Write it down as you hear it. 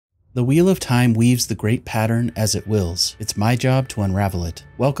The Wheel of Time weaves the great pattern as it wills. It's my job to unravel it.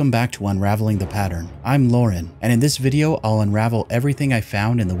 Welcome back to Unraveling the Pattern. I'm Lauren, and in this video I'll unravel everything I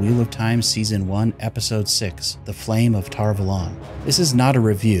found in the Wheel of Time Season 1, Episode 6, The Flame of Tar Valon. This is not a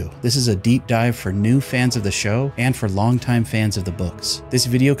review. This is a deep dive for new fans of the show and for longtime fans of the books. This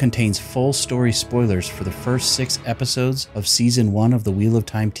video contains full story spoilers for the first 6 episodes of Season 1 of the Wheel of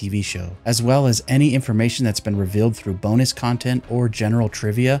Time TV show, as well as any information that's been revealed through bonus content or general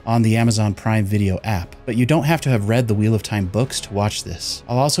trivia on the Amazon Prime Video app. But you don't have to have read the Wheel of Time books to watch this.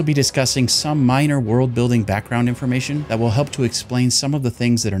 I'll also be discussing some minor world-building background information that will help to explain some of the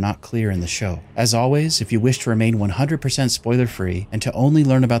things that are not clear in the show. As always, if you wish to remain 100% spoiler-free and to only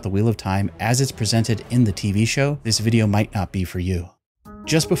learn about the Wheel of Time as it's presented in the TV show, this video might not be for you.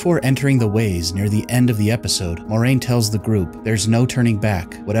 Just before entering the ways near the end of the episode, Moiraine tells the group, "There's no turning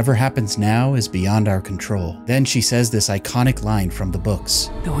back. Whatever happens now is beyond our control." Then she says this iconic line from the books,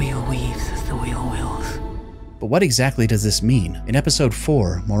 "The wheel weaves as the wheel wills." But what exactly does this mean? In episode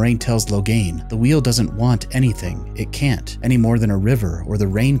 4, Moiraine tells Logain, the wheel doesn't want anything. It can't, any more than a river or the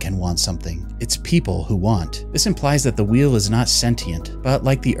rain can want something. It's people who want. This implies that the wheel is not sentient, but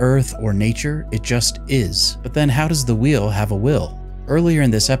like the earth or nature, it just is. But then how does the wheel have a will? Earlier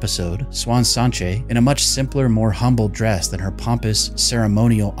in this episode, Siuan Sanche, in a much simpler, more humble dress than her pompous,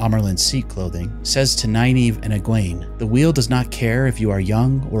 ceremonial Amerlin seat clothing, says to Nynaeve and Egwene, "The wheel does not care if you are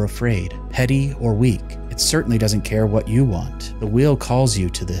young or afraid, petty or weak. It certainly doesn't care what you want. The wheel calls you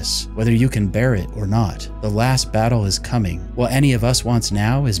to this, whether you can bear it or not. The last battle is coming. What any of us wants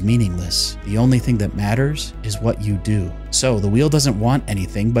now is meaningless. The only thing that matters is what you do." So the wheel doesn't want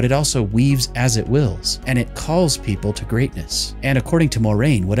anything, but it also weaves as it wills, and it calls people to greatness. And according to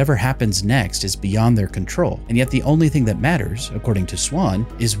Moiraine, whatever happens next is beyond their control, and yet the only thing that matters, according to Siuan,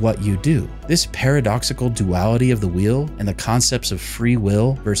 is what you do. This paradoxical duality of the wheel and the concepts of free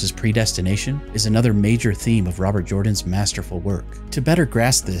will versus predestination is another major theme of Robert Jordan's masterful work. To better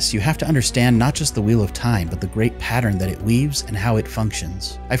grasp this, you have to understand not just the Wheel of Time, but the great pattern that it weaves and how it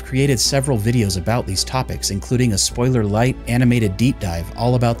functions. I've created several videos about these topics, including a spoiler-light animated deep dive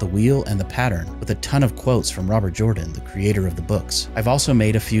all about the wheel and the pattern, with a ton of quotes from Robert Jordan, the creator of the books. I've also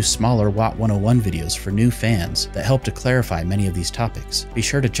made a few smaller WOT 101 videos for new fans that help to clarify many of these topics. Be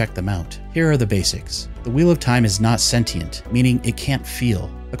sure to check them out. Here are the basics. The Wheel of Time is not sentient, meaning it can't feel.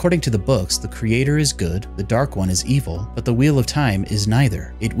 According to the books, the creator is good, the Dark One is evil, but the Wheel of Time is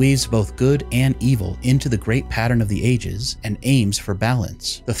neither. It weaves both good and evil into the great pattern of the ages and aims for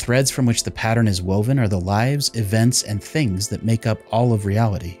balance. The threads from which the pattern is woven are the lives, events, and things that make up all of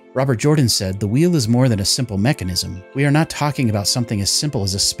reality. Robert Jordan said, "The wheel is more than a simple mechanism. We are not talking about something as simple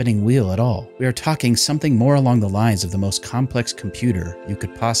as a spinning wheel at all. We are talking something more along the lines of the most complex computer you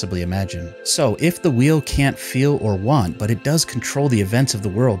could possibly imagine." So, if the wheel can't feel or want, but it does control the events of the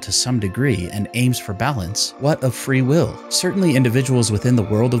world to some degree and aims for balance, what of free will? Certainly individuals within the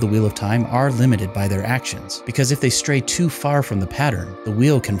world of the Wheel of Time are limited by their actions, because if they stray too far from the pattern, the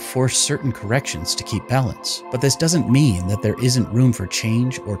wheel can force certain corrections to keep balance. But this doesn't mean that there isn't room for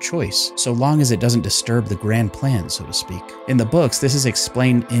change or choice, so long as it doesn't disturb the grand plan, so to speak. In the books, this is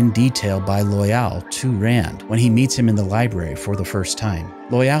explained in detail by Loial to Rand when he meets him in the library for the first time.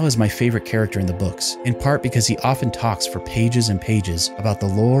 Loial is my favorite character in the books, in part because he often talks for pages and pages about the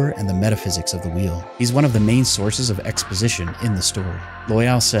lore and the metaphysics of the wheel. He's one of the main sources of exposition in the story.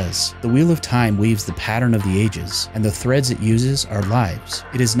 Loial says, "The Wheel of Time weaves the pattern of the ages, and the threads it uses are lives.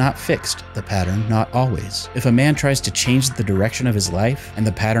 It is not fixed, the pattern, not always. If a man tries to change the direction of his life, and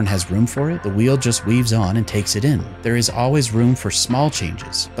the pattern has room for it, the wheel just weaves on and takes it in. There is always room for small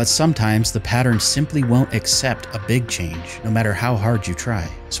changes, but sometimes the pattern simply won't accept a big change, no matter how hard you try."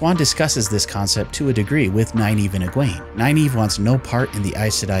 Siuan discusses this concept to a degree with Nynaeve and Egwene. Nynaeve wants no part in the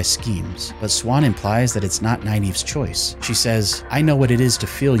Aes Sedai schemes, but Siuan implies that it's not Nynaeve's choice. She says, "I know what it is to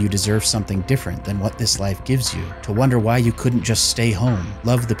feel you deserve something different than what this life gives you, to wonder why you couldn't just stay home,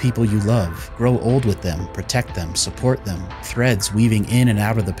 love the people you love, grow old with them, protect them, support them, threads weaving in and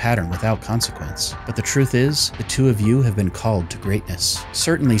out of the pattern without consequence. But the truth is, the two of you have been called to greatness."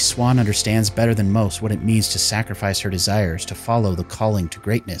 Certainly, Siuan understands better than most what it means to sacrifice her desires to follow the calling to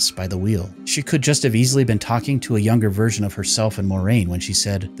greatness by the wheel. She could just have easily been talking to a younger version of herself and Moiraine when she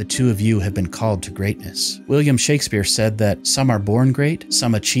said, "The two of you have been called to greatness." William Shakespeare said that some are born great,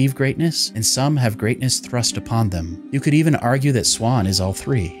 some achieve greatness, and some have greatness thrust upon them. You could even argue that Siuan is all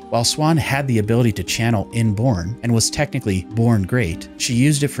three. While Siuan had the ability to channel Inborn and was technically born great, she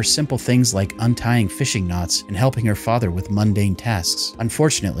used it for simple things like untying fishing knots and helping her father with mundane tasks.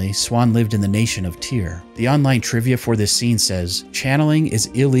 Unfortunately, Siuan lived in the nation of Tyr. The online trivia for this scene says, "Channeling Unraveling is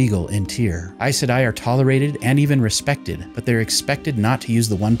illegal in Tyr. Aes Sedai are tolerated and even respected, but they're expected not to use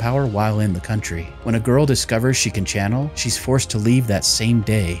the One Power while in the country. When a girl discovers she can channel, she's forced to leave that same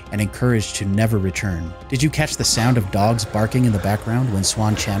day and encouraged to never return. Did you catch the sound of dogs barking in the background when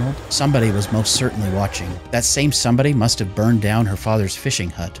Siuan channeled? Somebody was most certainly watching. That same somebody must have burned down her father's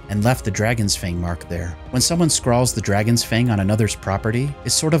fishing hut and left the dragon's fang mark there. When someone scrawls the dragon's fang on another's property,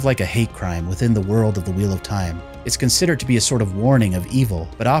 it's sort of like a hate crime within the world of the Wheel of Time. It's considered to be a sort of warning of evil,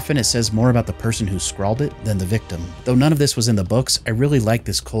 but often it says more about the person who scrawled it than the victim. Though none of this was in the books, I really like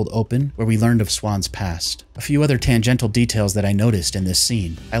this cold open where we learned of Siuan's past. A few other tangential details that I noticed in this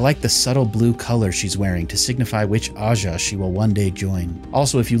scene. I like the subtle blue color she's wearing to signify which Ajah she will one day join.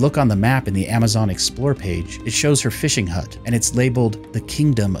 Also, if you look on the map in the Amazon Explore page, it shows her fishing hut, and it's labeled the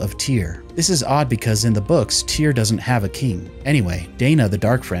Kingdom of Tyr. This is odd because in the books, Tyr doesn't have a king. Anyway, Dana, the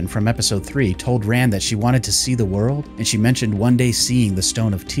Dark Friend from episode 3, told Rand that she wanted to see the world, and she mentioned one day seeing the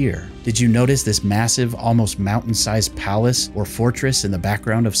Stone of Tyr. Did you notice this massive, almost mountain-sized palace or fortress in the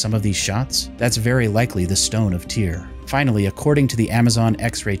background of some of these shots? That's very likely the Stone of Tyr. Finally, according to the Amazon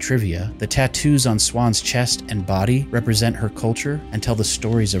X-ray trivia, the tattoos on Siuan's chest and body represent her culture and tell the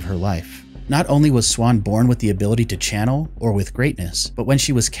stories of her life. Not only was Siuan born with the ability to channel, or with greatness, but when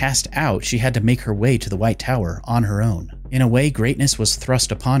she was cast out, she had to make her way to the White Tower on her own. In a way, greatness was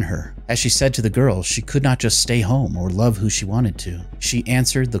thrust upon her. As she said to the girls, she could not just stay home or love who she wanted to. She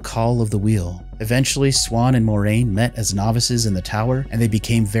answered the call of the wheel. Eventually, Siuan and Moiraine met as novices in the tower, and they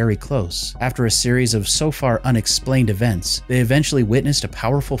became very close. After a series of so far unexplained events, they eventually witnessed a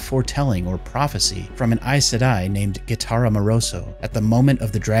powerful foretelling or prophecy from an Aes Sedai named Gitara Moroso at the moment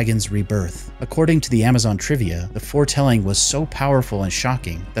of the dragon's rebirth. According to the Amazon trivia, the foretelling was so powerful and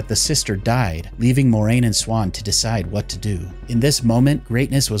shocking that the sister died, leaving Moiraine and Siuan to decide what to do. In this moment,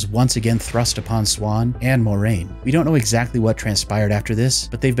 greatness was once again thrust upon Siuan and Moiraine. We don't know exactly what transpired after this,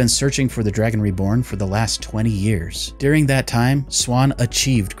 but they've been searching for the Dragon Reborn for the last 20 years. During that time, Siuan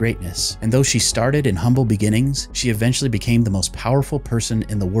achieved greatness, and though she started in humble beginnings, she eventually became the most powerful person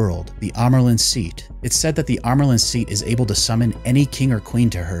in the world, the Amyrlin Seat. It's said that the Amyrlin Seat is able to summon any king or queen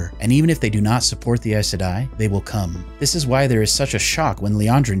to her, and even if they do not support the Aes Sedai, they will come. This is why there is such a shock when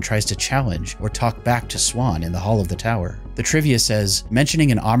Liandrin tries to challenge or talk back to Siuan in the Hall of the Tower. The trivia says,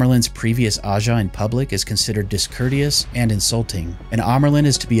 mentioning an Amyrlin's previous Ajah in public is considered discourteous and insulting. An Amyrlin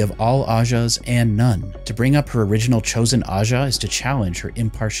is to be of all Ajahs and none. To bring up her original chosen Ajah is to challenge her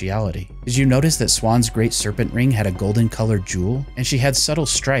impartiality. Did you notice that Siuan's great serpent ring had a golden colored jewel? And she had subtle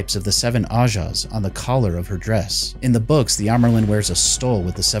stripes of the 7 Ajahs on the collar of her dress. In the books, the Amyrlin wears a stole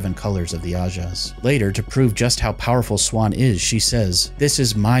with the 7 colors of the Ajahs. Later, to prove just how powerful Siuan is, she says, "This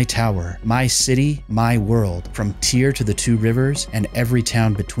is my tower, my city, my world, from Tyr to the 2 rivers and every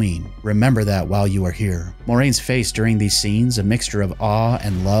town between. Remember that while you are here." Moraine's face during these scenes, a mixture of awe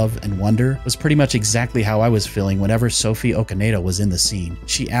and love and wonder, was pretty much exactly how I was feeling whenever Sophie Okaneda was in the scene.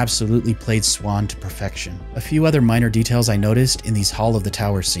 She absolutely played Siuan to perfection. A few other minor details I noticed in these Hall of the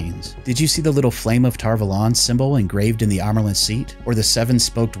Tower scenes. Did you see the little Flame of Tar Valon symbol engraved in the Amyrlin Seat? Or the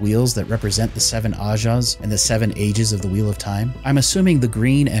 7-spoked wheels that represent the 7 Ajahs and the 7 ages of the Wheel of Time? I'm assuming the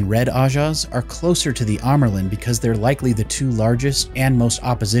green and red Ajahs are closer to the Amyrlin because they're likely the 2 largest and most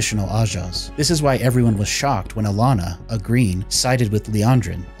oppositional Ajahs. This is why everyone was shocked when Alana, a green, sided with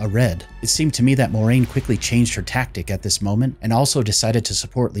Liandrin, a red. It seemed to me that Moiraine quickly changed her tactic at this moment and also decided to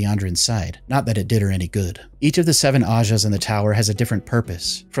support Liandrin's side. Not that it did her any good. Each of the 7 Ajahs in the tower has a different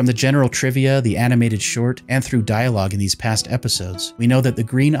purpose. From the general trivia, the animated short, and through dialogue in these past episodes, we know that the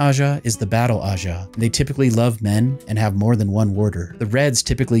green Ajah is the battle Ajah. They typically love men and have more than one warder. The reds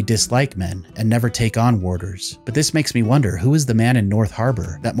typically dislike men and never take on warders. But this makes me wonder, who is the man in North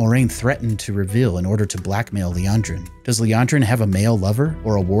Harbor that Moiraine threatened to reveal in order to blackmail Liandrin? Does Liandrin have a male lover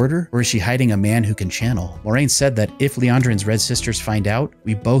or a warder, or is she hiding a man who can channel? Moiraine said that if Liandrin's red sisters find out,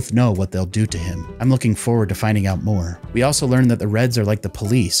 we both know what they'll do to him. I'm looking forward to finding out more. We also learned that the reds are like the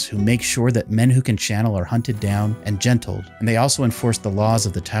police who make sure that men who can channel are hunted down and gentled, and they also enforce the laws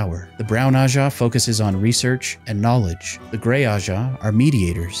of the tower. The brown Ajah focuses on research and knowledge. The gray Ajah are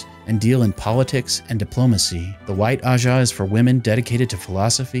mediators and deal in politics and diplomacy. The white Ajah is for women dedicated to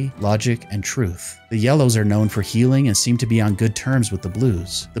philosophy, logic, and truth. The yellows are known for healing and seem to be on good terms with the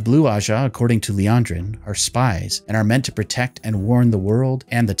blues. The blue Ajah, according to Liandrin, are spies and are meant to protect and warn the world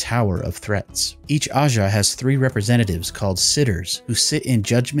and the tower of threats. Each Ajah has 3 representatives called sitters who sit in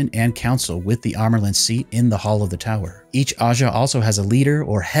judgment and council with the Amyrlin Seat in the Hall of the Tower. Each Ajah also has a leader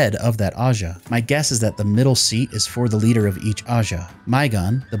or head of that Ajah. My guess is that the middle seat is for the leader of each Ajah.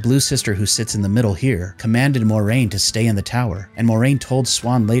 Maigan, the blue sister who sits in the middle here, commanded Moiraine to stay in the tower, and Moiraine told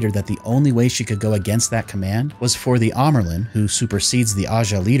Siuan later that the only way she could go against that command was for the Amyrlin, who supersedes the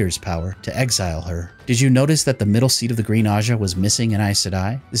Ajah leader's power, to exile her. Did you notice that the middle seat of the Green Ajah was missing an Aes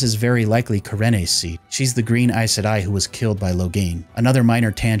Sedai? This is very likely Karene's seat. She's the Green Aes Sedai who was killed by Logain. Another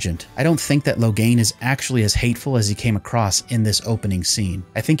minor tangent. I don't think that Logain is actually as hateful as he came across in this opening scene.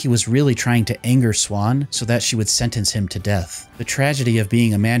 I think he was really trying to anger Siuan so that she would sentence him to death. The tragedy of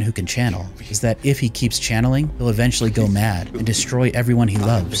being a man who can channel is that if he keeps channeling, he'll eventually go mad and destroy everyone he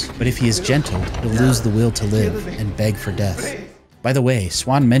loves. But if he is gentled, he'll lose the will to live and beg for death. By the way,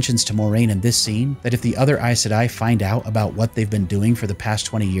 Siuan mentions to Moiraine in this scene that if the other Aes Sedai find out about what they've been doing for the past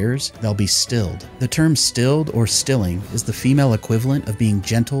 20 years, they'll be stilled. The term stilled or stilling is the female equivalent of being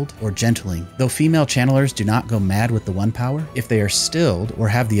gentled or gentling. Though female channelers do not go mad with the one power, if they are stilled or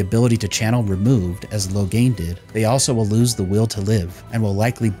have the ability to channel removed, as Logain did, they also will lose the will to live and will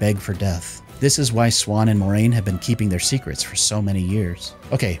likely beg for death. This is why Siuan and Moiraine have been keeping their secrets for so many years.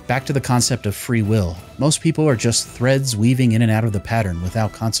 Okay, back to the concept of free will. Most people are just threads weaving in and out of the pattern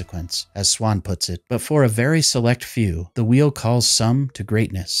without consequence, as Siuan puts it. But for a very select few, the wheel calls some to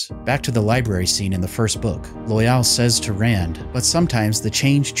greatness. Back to the library scene in the first book. Loial says to Rand, but sometimes the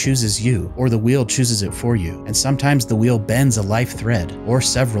change chooses you, or the wheel chooses it for you, and sometimes the wheel bends a life thread, or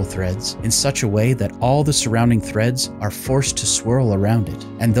several threads, in such a way that all the surrounding threads are forced to swirl around it,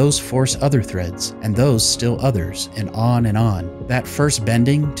 and those force other threads, and those still others, and on and on. That first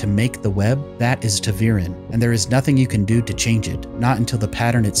bending to make the web, that is ta'veren, and there is nothing you can do to change it, not until the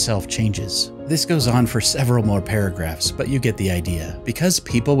pattern itself changes. This goes on for several more paragraphs, but you get the idea. Because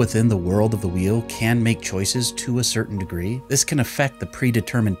people within the world of the wheel can make choices to a certain degree, this can affect the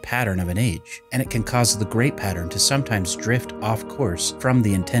predetermined pattern of an age, and it can cause the great pattern to sometimes drift off course from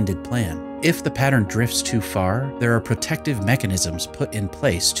the intended plan. If the pattern drifts too far, there are protective mechanisms put in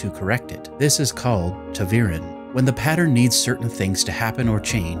place to correct it. This is called ta'veren. When the pattern needs certain things to happen or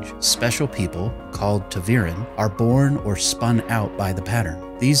change, special people, called ta'veren, are born or spun out by the pattern.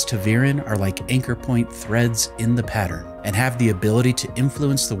 These ta'veren are like anchor point threads in the pattern and have the ability to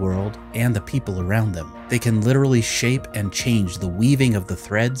influence the world and the people around them. They can literally shape and change the weaving of the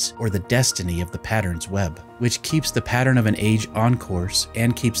threads or the destiny of the pattern's web, which keeps the pattern of an age on course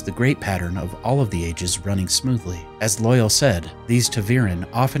and keeps the great pattern of all of the ages running smoothly. As Loial said, these ta'veren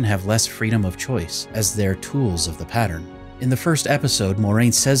often have less freedom of choice as they're tools of the pattern. In the first episode,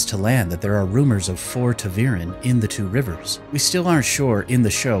 Moiraine says to Lan that there are rumors of 4 ta'veren in the 2 rivers. We still aren't sure in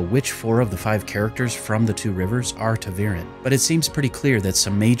the show which 4 of the 5 characters from the 2 rivers are ta'veren, but it seems pretty clear that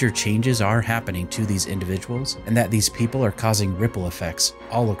some major changes are happening to these individuals and that these people are causing ripple effects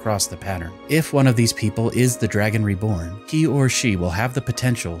all across the pattern. If one of these people is the Dragon Reborn, he or she will have the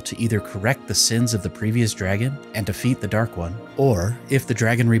potential to either correct the sins of the previous dragon and defeat the Dark One, or if the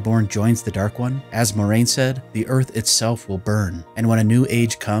Dragon Reborn joins the Dark One, as Moiraine said, the earth itself will burn, and when a new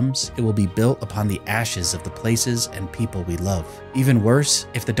age comes, it will be built upon the ashes of the places and people we love. Even worse,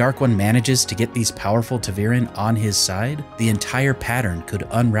 if the Dark One manages to get these powerful ta'veren on his side, the entire pattern could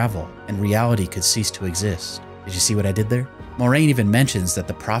unravel, and reality could cease to exist. Did you see what I did there? Moiraine even mentions that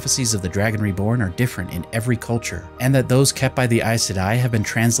the prophecies of the Dragon Reborn are different in every culture, and that those kept by the Aes Sedai have been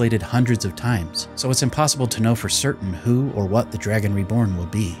translated hundreds of times, so it's impossible to know for certain who or what the Dragon Reborn will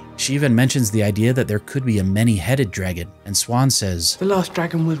be. She even mentions the idea that there could be a many-headed dragon, and Siuan says, "The last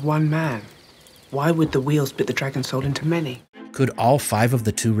dragon was one man. Why would the wheel split the dragon soul into many?" Could all 5 of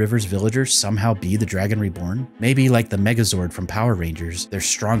the 2 Rivers villagers somehow be the Dragon Reborn? Maybe like the Megazord from Power Rangers, they're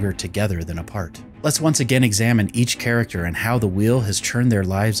stronger together than apart. Let's once again examine each character and how the wheel has turned their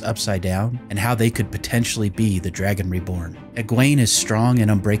lives upside down and how they could potentially be the Dragon Reborn. Egwene is strong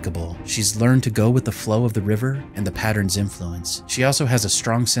and unbreakable. She's learned to go with the flow of the river and the pattern's influence. She also has a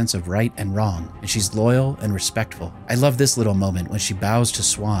strong sense of right and wrong, and she's loyal and respectful. I love this little moment when she bows to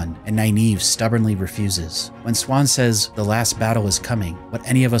Siuan and Nynaeve stubbornly refuses. When Siuan says, "The last battle is coming. What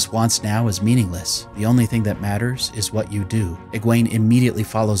any of us wants now is meaningless. The only thing that matters is what you do." Egwene immediately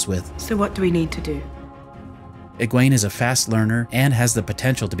follows with, "So what do we need to do?" Egwene is a fast learner and has the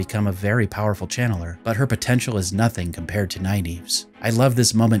potential to become a very powerful channeler, but her potential is nothing compared to Nynaeve's. I love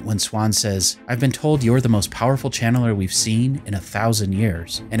this moment when Siuan says, "I've been told you're the most powerful channeler we've seen in 1,000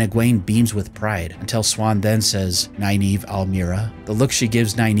 years, and Egwene beams with pride until Siuan then says, "Nynaeve Almira." The look she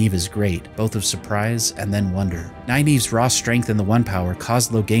gives Nynaeve is great, both of surprise and then wonder. Nynaeve's raw strength in the One Power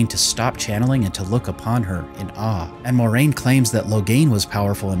caused Logain to stop channeling and to look upon her in awe, and Moiraine claims that Logain was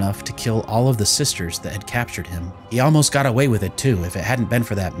powerful enough to kill all of the sisters that had captured him. He almost got away with it too if it hadn't been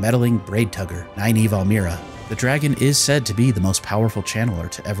for that meddling braid tugger, Nynaeve Almira. The dragon is said to be the most powerful channeler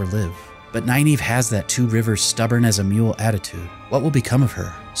to ever live. But Nynaeve has that Two Rivers stubborn as a mule attitude. What will become of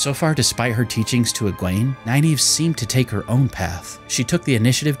her? So far, despite her teachings to Egwene, Nynaeve seemed to take her own path. She took the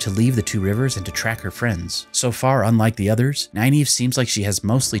initiative to leave the Two Rivers and to track her friends. So far, unlike the others, Nynaeve seems like she has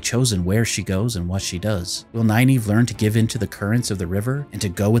mostly chosen where she goes and what she does. Will Nynaeve learn to give in to the currents of the river and to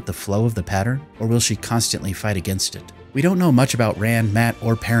go with the flow of the pattern, or will she constantly fight against it? We don't know much about Rand, Mat,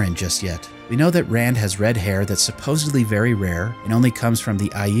 or Perrin just yet. We know that Rand has red hair that's supposedly very rare and only comes from the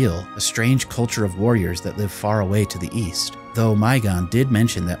Aiel, a strange culture of warriors that live far away to the east, though Maigan did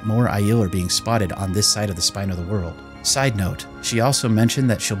mention that more Aiel are being spotted on this side of the Spine of the World. Side note, she also mentioned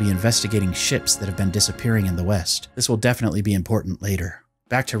that she'll be investigating ships that have been disappearing in the west. This will definitely be important later.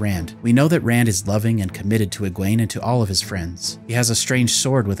 Back to Rand. We know that Rand is loving and committed to Egwene and to all of his friends. He has a strange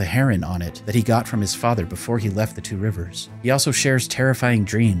sword with a heron on it that he got from his father before he left the Two Rivers. He also shares terrifying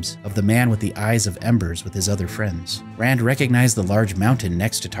dreams of the man with the eyes of embers with his other friends. Rand recognized the large mountain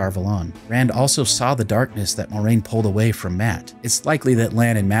next to Tar Valon. Rand also saw the darkness that Moiraine pulled away from Mat. It's likely that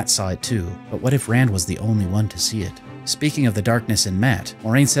Lan and Mat saw it too, but what if Rand was the only one to see it? Speaking of the darkness in Mat,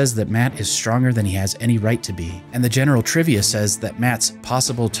 Moiraine says that Mat is stronger than he has any right to be, and the general trivia says that Mat's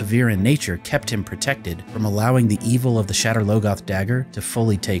possible Taviran nature kept him protected from allowing the evil of the Shatter Logoth dagger to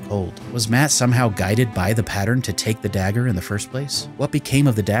fully take hold. Was Mat somehow guided by the pattern to take the dagger in the first place? What became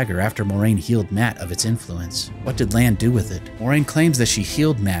of the dagger after Moiraine healed Mat of its influence? What did Lan do with it? Moiraine claims that she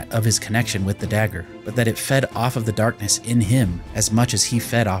healed Mat of his connection with the dagger, but that it fed off of the darkness in him as much as he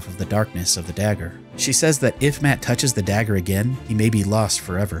fed off of the darkness of the dagger. She says that if Mat touches the dagger again, he may be lost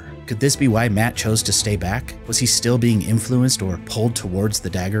forever. Could this be why Mat chose to stay back? Was he still being influenced or pulled towards the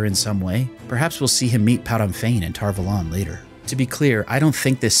dagger in some way? Perhaps we'll see him meet Param Fain and Tar Valon later. To be clear, I don't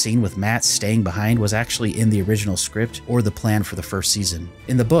think this scene with Mat staying behind was actually in the original script or the plan for the first season.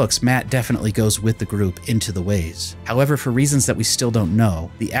 In the books, Mat definitely goes with the group into the Ways. However, for reasons that we still don't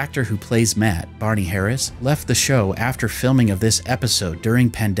know, the actor who plays Mat, Barney Harris, left the show after filming of this episode during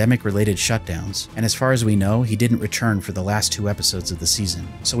pandemic-related shutdowns, and as far as we know, he didn't return for the last 2 episodes of the season,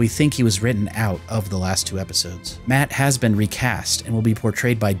 so we think he was written out of the last 2 episodes. Mat has been recast and will be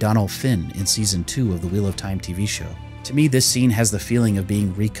portrayed by Donald Finn in Season 2 of the Wheel of Time TV show. To me, this scene has the feeling of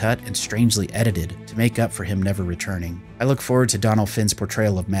being recut and strangely edited to make up for him never returning. I look forward to Donald Finn's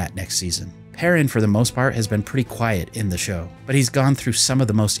portrayal of Mat next season. Perrin, for the most part, has been pretty quiet in the show, but he's gone through some of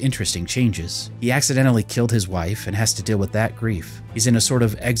the most interesting changes. He accidentally killed his wife and has to deal with that grief. He's in a sort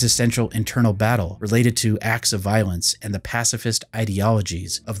of existential internal battle related to acts of violence and the pacifist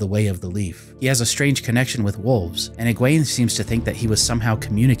ideologies of the Way of the Leaf. He has a strange connection with wolves, and Egwene seems to think that he was somehow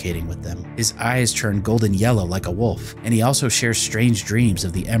communicating with them. His eyes turn golden yellow like a wolf, and he also shares strange dreams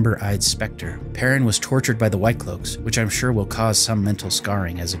of the ember-eyed specter. Perrin was tortured by the White Cloaks, which I'm sure will cause some mental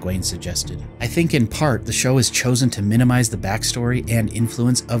scarring, as Egwene suggested. I think in part, the show has chosen to minimize the backstory and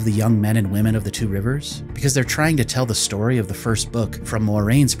influence of the young men and women of the Two Rivers, because they're trying to tell the story of the first book from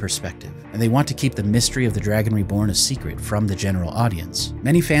Moraine's perspective, and they want to keep the mystery of the Dragon Reborn a secret from the general audience.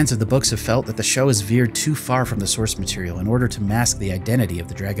 Many fans of the books have felt that the show has veered too far from the source material in order to mask the identity of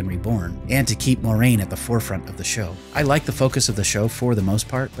the Dragon Reborn, and to keep Moiraine at the forefront of the show. I like the focus of the show for the most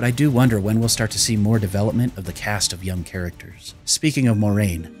part, but I do wonder when we'll start to see more development of the cast of young characters. Speaking of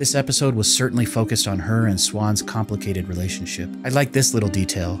Moiraine, this episode was certainly focused on her and Siuan's complicated relationship. I like this little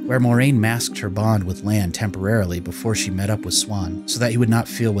detail, where Moiraine masked her bond with Lan temporarily before she met up with Siuan, so that he would not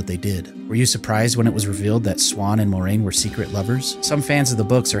feel what they did. Were you surprised when it was revealed that Siuan and Moiraine were secret lovers? Some fans of the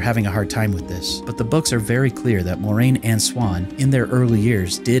books are having a hard time with this, but the books are very clear that Moiraine and Siuan, in their early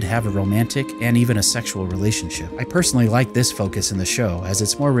years, did have a romantic and even a sexual relationship. I personally like this focus in the show, as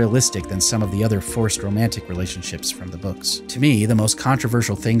it's more realistic than some of the other forced romantic relationships from the books. To me, the most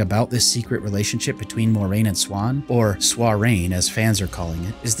controversial thing about this secret relationship between Moiraine and Siuan, or Soiraine as fans are calling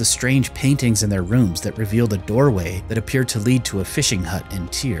it, is the strange paintings in their rooms that revealed a doorway that appeared to lead to a fishing hut in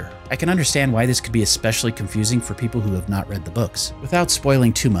Tyr. I can understand why this could be especially confusing for people who have not read the books. Without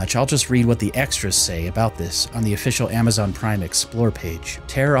spoiling too much, I'll just read what the extras say about this on the official Amazon Prime Explore page.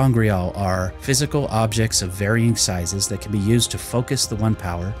 Ter'angreal are physical objects of varying sizes that can be used to focus the One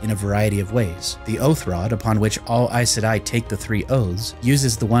Power in a variety of ways. The Oath Rod, upon which all Aes Sedai take the 3 oaths,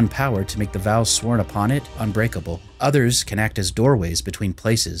 uses the One Power to make the vows sworn upon it unbreakable. Others can act as doorways between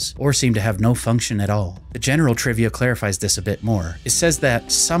places, or seem to have no function at all. The general trivia clarifies this a bit more. It says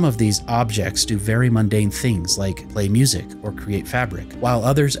that some of these objects do very mundane things like play music or create fabric, while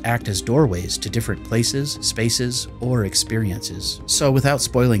others act as doorways to different places, spaces, or experiences. So without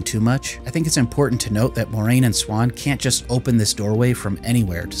spoiling too much, I think it's important to note that Moiraine and Siuan can't just open this doorway from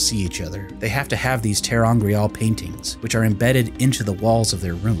anywhere to see each other. They have to have these ter'angreal paintings, which are embedded into the walls of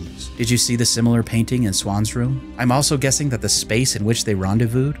their rooms. Did you see the similar painting in Siuan's room? I'm also guessing that the space in which they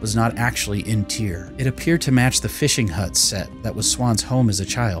rendezvoused was not actually in Tyr. It appeared to match the fishing hut set that was Siuan's home as a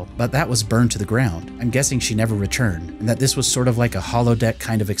child, but that was burned to the ground. I'm guessing she never returned, and that this was sort of like a holodeck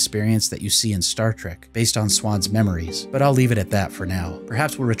kind of experience that you see in Star Trek, based on Siuan's memories, but I'll leave it at that for now.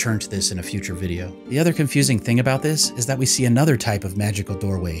 Perhaps we'll return to this in a future video. The other confusing thing about this is that we see another type of magical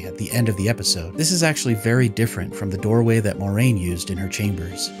doorway at the end of the episode. This is actually very different from the doorway that Moiraine used in her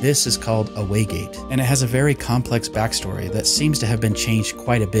chambers. This is called a waygate, and it has a very complex backstory that seems to have been changed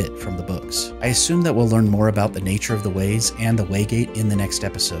quite a bit from the books. I assume that we'll learn more about the nature of the ways and the waygate in the next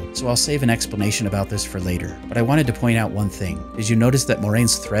episode, so I'll save an explanation about this for later. But I wanted to point out one thing. Did you notice that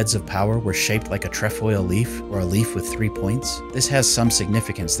Moraine's threads of power were shaped like a trefoil leaf, or a leaf with 3 points? This has some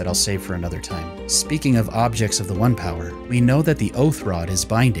significance that I'll save for another time. Speaking of objects of the One Power, we know that the Oath Rod is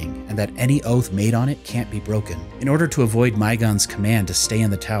binding, and that any oath made on it can't be broken. In order to avoid Maigan's command to stay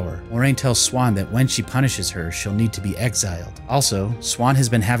in the tower, Moiraine tells Siuan that when she punishes her, she'll need to be exiled. Also, Siuan has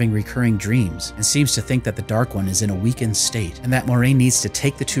been having recurring dreams, and seems to think that the Dark One is in a weakened state, and that Moiraine needs to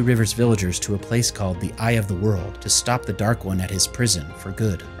take the Two Rivers villagers to a place called the Eye of the World to stop the Dark One at his prison for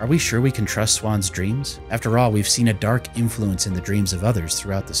good. Are we sure we can trust Siuan's dreams? After all, we've seen a dark influence in the dreams of others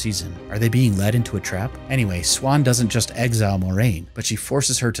throughout the season. Are they being led into a trap? Anyway, Siuan doesn't just exile Moiraine, but she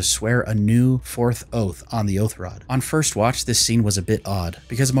forces her to swear a new 4th oath on the Oath Rod. On first watch, this scene was a bit odd,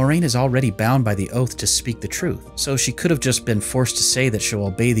 because Moiraine is already bound by the oath to speak the truth, so she could have just been forced to say that she'll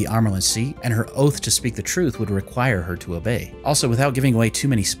obey the Amarlin Seat, and her oath to speak the truth would require her to obey. Also, without giving away too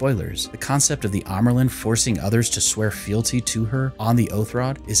many spoilers, the concept of the Amarlin forcing others to swear fealty to her on the Oath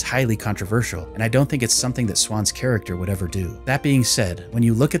Rod is highly controversial, and I don't think it's something that Siuan's character would ever do. That being said, when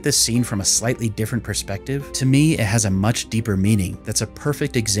you look at this scene from a slightly different perspective, to me it has a much deeper meaning that's a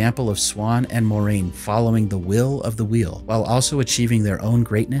perfect example of Siuan and Moiraine following the will of the wheel, while also achieving their own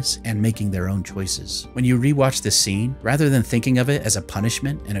greatness and making their own choices. When you rewatch this scene, rather than thinking of it as a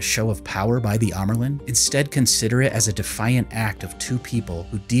punishment and a show of power by the Amarlin, instead consider it as a defiant act of two people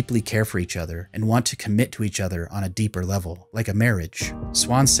who deeply care for each other and want to commit to each other on a deeper level, like a marriage.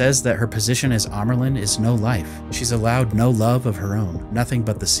 Siuan says that her position as Amarlin is no life. She's allowed no love of her own, nothing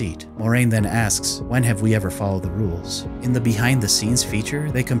but the seat. Moiraine then asks, when have we ever followed the rules? In the behind the scenes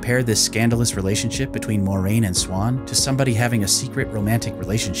feature, they compare this scandalous relationship between Moiraine and Siuan to somebody having a secret romantic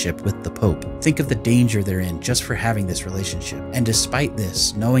relationship with the Pope. Think of the danger they're in just for having this relationship. And despite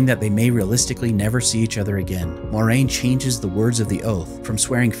this, knowing that they may realistically never see each other again, Moiraine changes the words of the oath from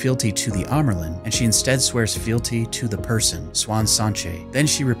swearing fealty to the Amarlin, and she instead swears fealty to the person, Siuan Sanche. Then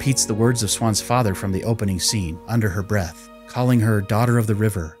she repeats the words of Siuan's father from the opening scene, under her breath, calling her daughter of the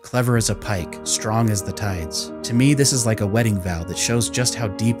river, clever as a pike, strong as the tides. To me, this is like a wedding vow that shows just how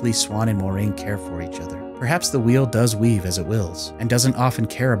deeply Siuan and Moiraine care for each other. Perhaps the wheel does weave as it wills, and doesn't often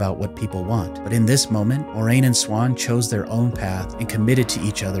care about what people want, but in this moment, Moiraine and Siuan chose their own path and committed to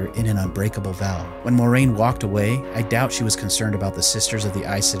each other in an unbreakable vow. When Moiraine walked away, I doubt she was concerned about the Sisters of the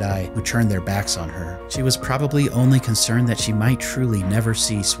Aes Sedai who turned their backs on her. She was probably only concerned that she might truly never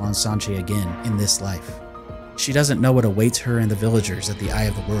see Siuan Sanche again in this life. She doesn't know what awaits her and the villagers at the Eye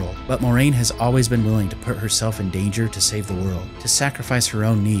of the World, but Moiraine has always been willing to put herself in danger to save the world, to sacrifice her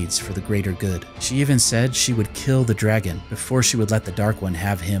own needs for the greater good. She even said she would kill the dragon before she would let the Dark One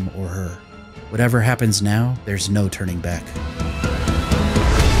have him or her. Whatever happens now, there's no turning back.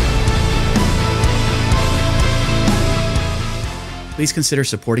 Please consider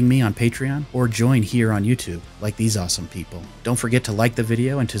supporting me on Patreon or join here on YouTube, like these awesome people. Don't forget to like the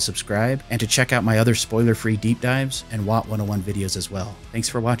video and to subscribe, and to check out my other spoiler-free deep dives and WOT 101 videos as well. Thanks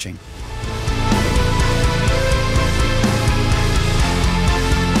for watching.